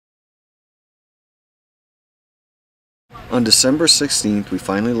On December 16th, we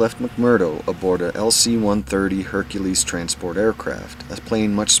finally left McMurdo aboard a LC-130 Hercules transport aircraft, a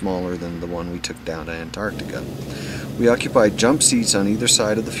plane much smaller than the one we took down to Antarctica. We occupied jump seats on either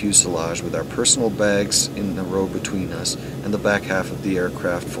side of the fuselage with our personal bags in a row between us and the back half of the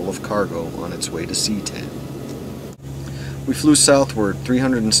aircraft full of cargo on its way to Seatam. We flew southward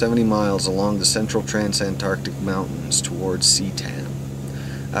 370 miles along the central Transantarctic Mountains towards Seatam.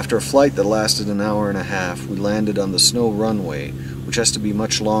 After a flight that lasted an hour and a half, we landed on the snow runway, which has to be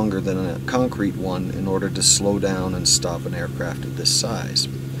much longer than a concrete one in order to slow down and stop an aircraft of this size.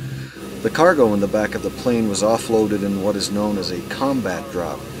 The cargo in the back of the plane was offloaded in what is known as a combat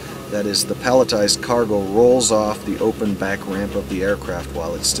drop. That is, the palletized cargo rolls off the open back ramp of the aircraft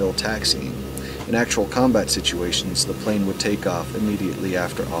while it's still taxiing. In actual combat situations, the plane would take off immediately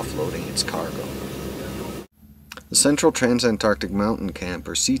after offloading its cargo. The Central Transantarctic Mountain Camp,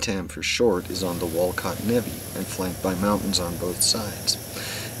 or CTAM for short, is on the Walcott Neve and flanked by mountains on both sides.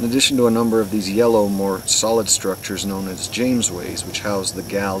 In addition to a number of these yellow, more solid structures known as Jamesways, which house the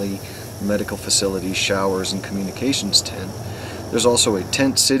galley, medical facility, showers, and communications tent, there's also a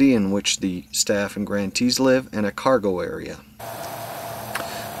tent city in which the staff and grantees live, and a cargo area.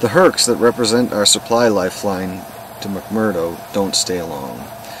 The Hercs that represent our supply lifeline to McMurdo don't stay long.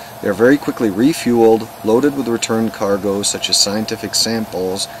 They are very quickly refueled, loaded with returned cargo such as scientific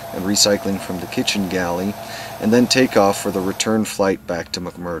samples and recycling from the kitchen galley, and then take off for the return flight back to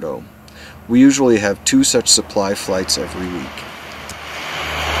McMurdo. We usually have 2 such supply flights every week.